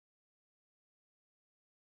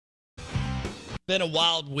Been a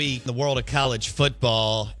wild week in the world of college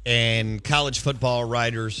football, and college football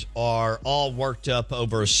writers are all worked up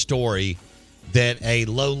over a story that a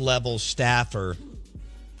low-level staffer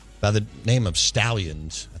by the name of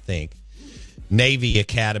Stallions, I think, Navy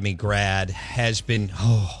Academy grad, has been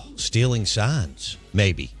stealing signs,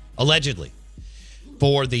 maybe, allegedly,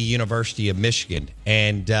 for the University of Michigan.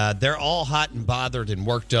 And they're all hot and bothered and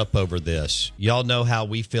worked up over this. Y'all know how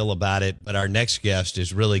we feel about it, but our next guest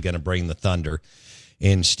is really going to bring the thunder.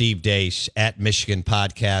 In Steve Deace at Michigan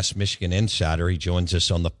Podcast, Michigan Insider. He joins us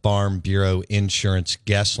on the Farm Bureau Insurance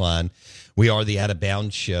guest line. We are the Out of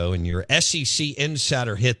Bounds Show, and your SEC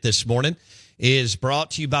Insider hit this morning is brought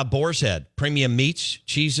to you by Boar's Head. Premium meats,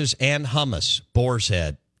 cheeses, and hummus. Boar's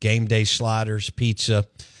Head. Game day sliders, pizza,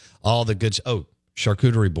 all the goods. Oh,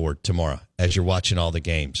 charcuterie board tomorrow as you're watching all the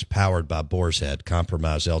games. Powered by Boar's Head.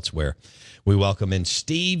 Compromise elsewhere. We welcome in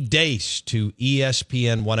Steve Deace to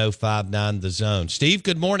ESPN 105.9 The Zone. Steve,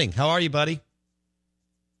 good morning. How are you, buddy?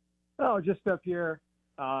 Oh, just up here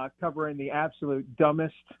covering the absolute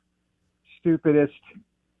dumbest, stupidest,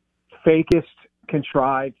 fakest,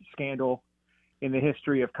 contrived scandal in the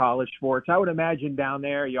history of college sports. I would imagine down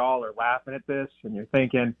there y'all are laughing at this and you're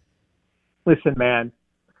thinking, listen, man,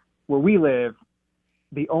 where we live,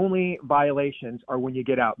 the only violations are when you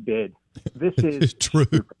get outbid. This is true.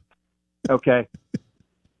 Stupid. Okay.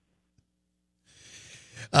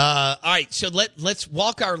 All right. So let's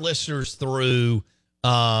walk our listeners through.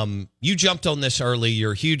 You jumped on this early.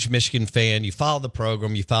 You're a huge Michigan fan. You follow the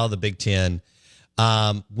program. You follow the Big Ten.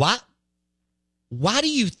 Why do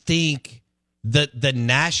you think that the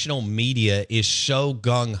national media is so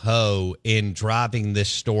gung-ho in driving this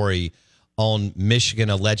story on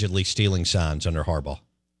Michigan allegedly stealing signs under Harbaugh?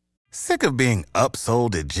 Sick of being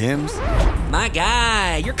upsold at gyms? My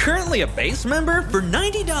guy, you're currently a base member? For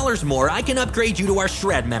 $90 more, I can upgrade you to our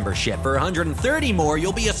Shred membership. For $130 more,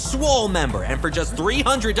 you'll be a Swole member. And for just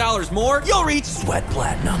 $300 more, you'll reach Sweat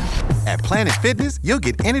Platinum. At Planet Fitness, you'll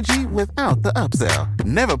get energy without the upsell.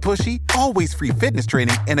 Never pushy, always free fitness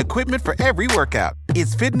training and equipment for every workout.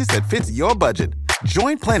 It's fitness that fits your budget.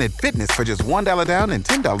 Join Planet Fitness for just $1 down and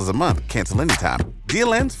 $10 a month. Cancel anytime.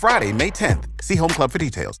 Deal ends Friday, May 10th. See Home Club for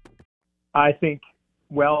details. I think,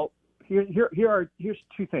 well, here's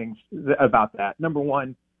two things about that. Number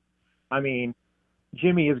one, I mean,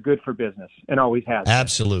 Jimmy is good for business and always has.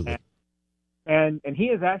 Absolutely. And he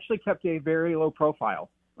has actually kept a very low profile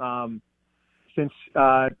since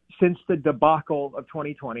the debacle of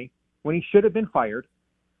 2020, when he should have been fired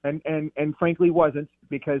and frankly wasn't,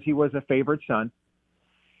 because he was a favored son.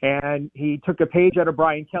 And he took a page out of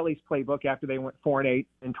Brian Kelly's playbook after they went 4-8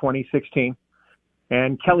 in 2016.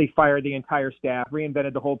 And Kelly fired the entire staff,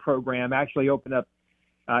 reinvented the whole program, actually opened up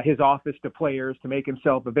his office to players to make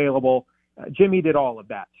himself available. Jimmy did all of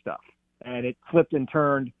that stuff, and it flipped and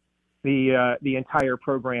turned the entire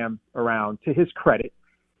program around, to his credit.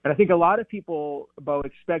 And I think a lot of people, Bo,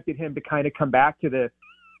 expected him to kind of come back to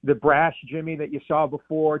the brash Jimmy that you saw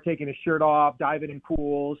before, taking his shirt off, diving in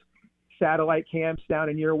pools, satellite camps down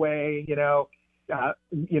in your way,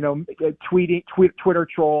 Twitter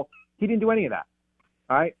troll. He didn't do any of that.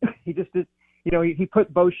 All right. He just did, he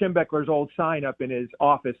put Bo Schembechler's old sign up in his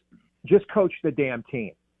office, just coach the damn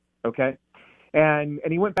team. Okay. And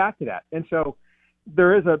he went back to that. And so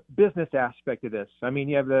there is a business aspect to this. I mean,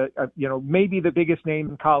 you have maybe the biggest name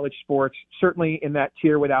in college sports, certainly in that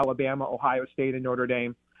tier with Alabama, Ohio State, and Notre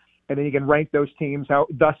Dame. And then you can rank those teams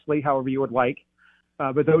thusly, however you would like.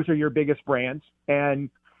 But those are your biggest brands. And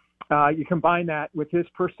you combine that with his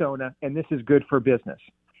persona, and this is good for business.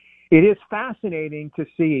 It is fascinating to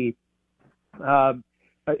see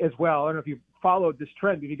as well. I don't know if you followed this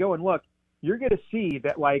trend, but if you go and look, you're going to see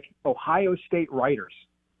that like Ohio State writers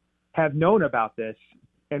have known about this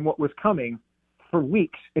and what was coming for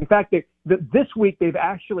weeks. In fact, this week they've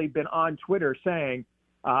actually been on Twitter saying,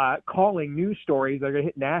 calling news stories that are going to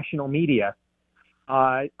hit national media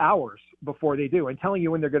hours before they do, and telling you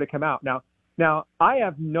when they're going to come out. Now I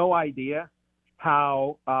have no idea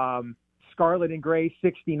how Scarlet and Gray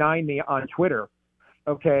 69 on Twitter,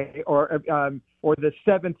 okay, or the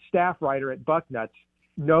seventh staff writer at Bucknuts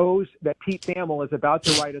knows that Pete Thamel is about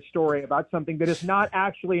to write a story about something that is not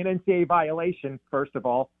actually an NCAA violation. First of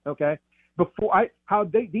all, okay,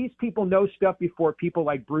 these people know stuff before people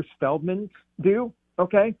like Bruce Feldman do.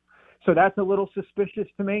 Okay, so that's a little suspicious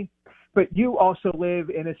to me. But you also live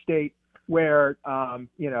in a state where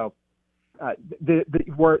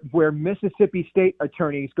where Mississippi State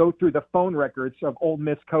attorneys go through the phone records of Ole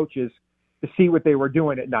Miss coaches to see what they were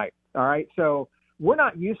doing at night. All right. So we're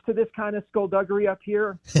not used to this kind of skullduggery up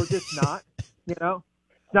here. We're just not,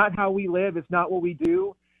 it's not how we live. It's not what we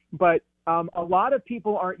do. But a lot of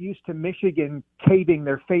people aren't used to Michigan caving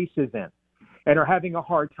their faces in and are having a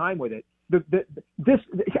hard time with it.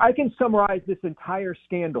 I can summarize this entire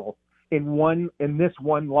scandal in this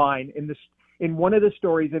one line in one of the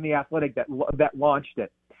stories in The Athletic that launched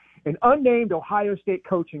it. An unnamed Ohio State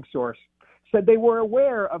coaching source said they were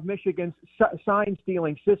aware of Michigan's sign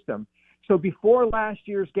stealing system. So before last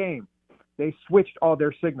year's game, they switched all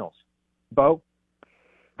their signals. Bo,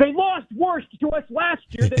 they lost worse to us last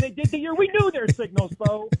year than they did the year we knew their signals,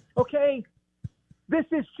 Bo. Okay? This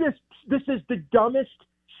is the dumbest,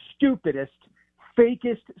 stupidest,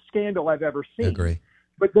 fakest scandal I've ever seen. Agree.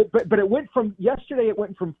 But it went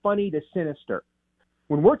from funny to sinister.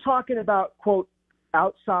 When we're talking about, quote,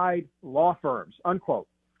 outside law firms, unquote,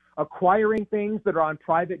 acquiring things that are on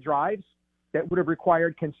private drives that would have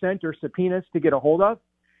required consent or subpoenas to get a hold of,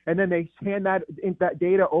 and then they hand that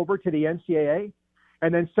data over to the NCAA,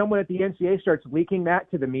 and then someone at the NCAA starts leaking that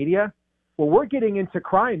to the media. Well, we're getting into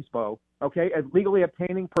crimes, Bo, okay? As legally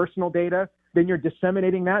obtaining personal data, then you're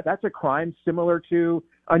disseminating that. That's a crime similar to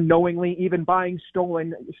unknowingly even buying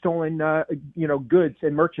stolen goods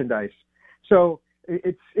and merchandise. So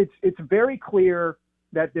it's very clear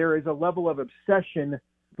that there is a level of obsession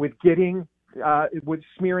with with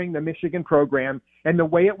smearing the Michigan program, and the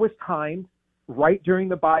way it was timed right during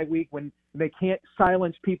the bye week when they can't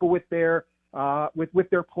silence people with their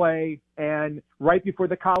play, and right before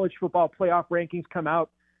the college football playoff rankings come out.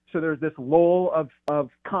 So there's this lull of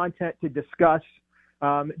content to discuss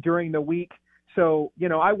during the week. So,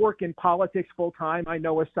 I work in politics full time. I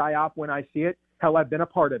know a psyop when I see it. Hell, I've been a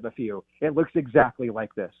part of a few. It looks exactly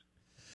like this.